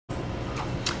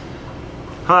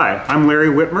Hi, I'm Larry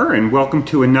Whitmer, and welcome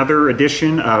to another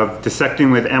edition of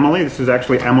Dissecting with Emily. This is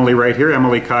actually Emily right here,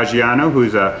 Emily Caggiano,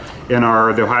 who's in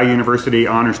the Ohio University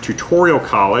Honors Tutorial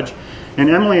College. And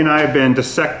Emily and I have been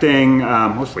dissecting,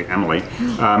 mostly Emily,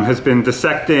 has been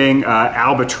dissecting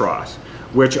albatross,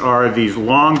 which are these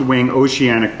long-winged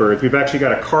oceanic birds. We've actually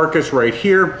got a carcass right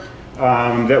here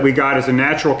that we got as a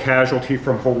natural casualty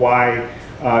from Hawaii.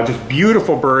 Just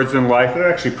beautiful birds in life.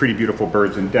 They're actually pretty beautiful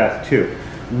birds in death too.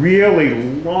 Really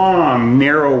long,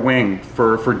 narrow wing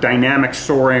for dynamic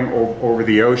soaring over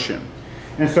the ocean.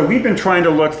 And so we've been trying to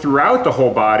look throughout the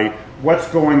whole body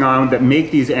what's going on that make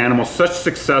these animals such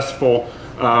successful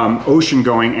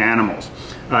ocean-going animals.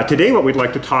 Today what we'd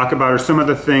like to talk about are some of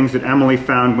the things that Emily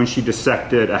found when she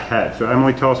dissected a head. So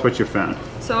Emily, tell us what you found.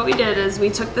 So what we did is we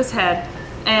took this head,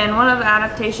 and one of the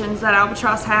adaptations that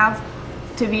albatross have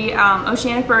to be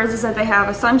oceanic birds is that they have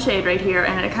a sunshade right here,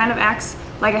 and it kind of acts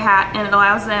like a hat, and it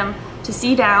allows them to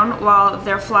see down while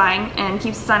they're flying and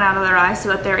keeps the sun out of their eyes so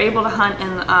that they're able to hunt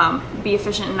and be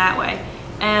efficient in that way.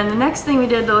 And the next thing we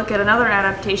did to look at another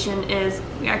adaptation is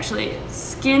we actually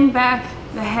skinned back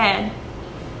the head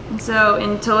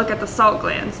to look at the salt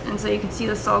glands. And so you can see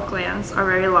the salt glands are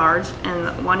very large,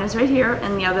 and one is right here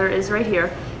and the other is right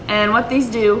here. And what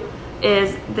these do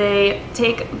is they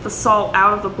take the salt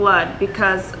out of the blood,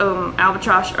 because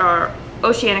albatross are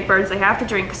oceanic birds. They have to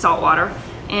drink salt water,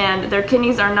 and their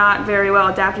kidneys are not very well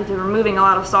adapted to removing a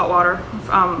lot of salt water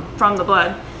from the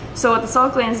blood. So what the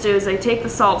salt glands do is they take the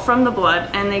salt from the blood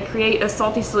and they create a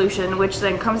salty solution, which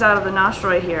then comes out of the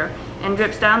nostril right here and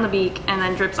drips down the beak and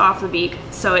then drips off the beak,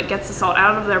 so it gets the salt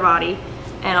out of their body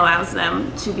and allows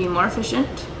them to be more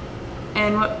efficient.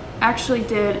 And what actually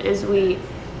did is we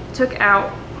took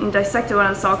out and dissected one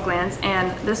of the salt glands,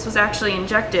 and this was actually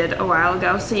injected a while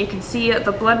ago, so you can see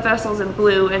the blood vessels in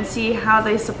blue and see how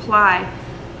they supply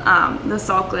the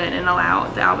salt gland and allow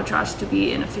the albatross to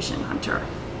be an efficient hunter.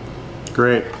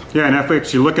 Great. Yeah, and if we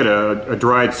actually look at a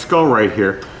dried skull right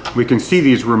here, we can see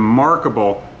these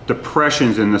remarkable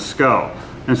depressions in the skull.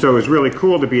 And so it was really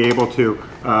cool to be able to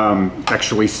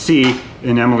actually see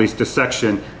in Emily's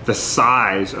dissection the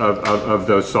size of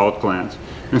those salt glands.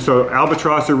 And so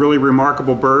albatross are really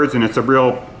remarkable birds, and it's a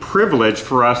real privilege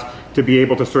for us to be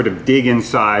able to sort of dig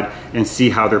inside and see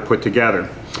how they're put together.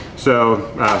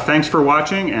 So thanks for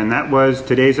watching, and that was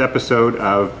today's episode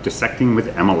of Dissecting with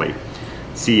Emily.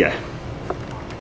 See ya.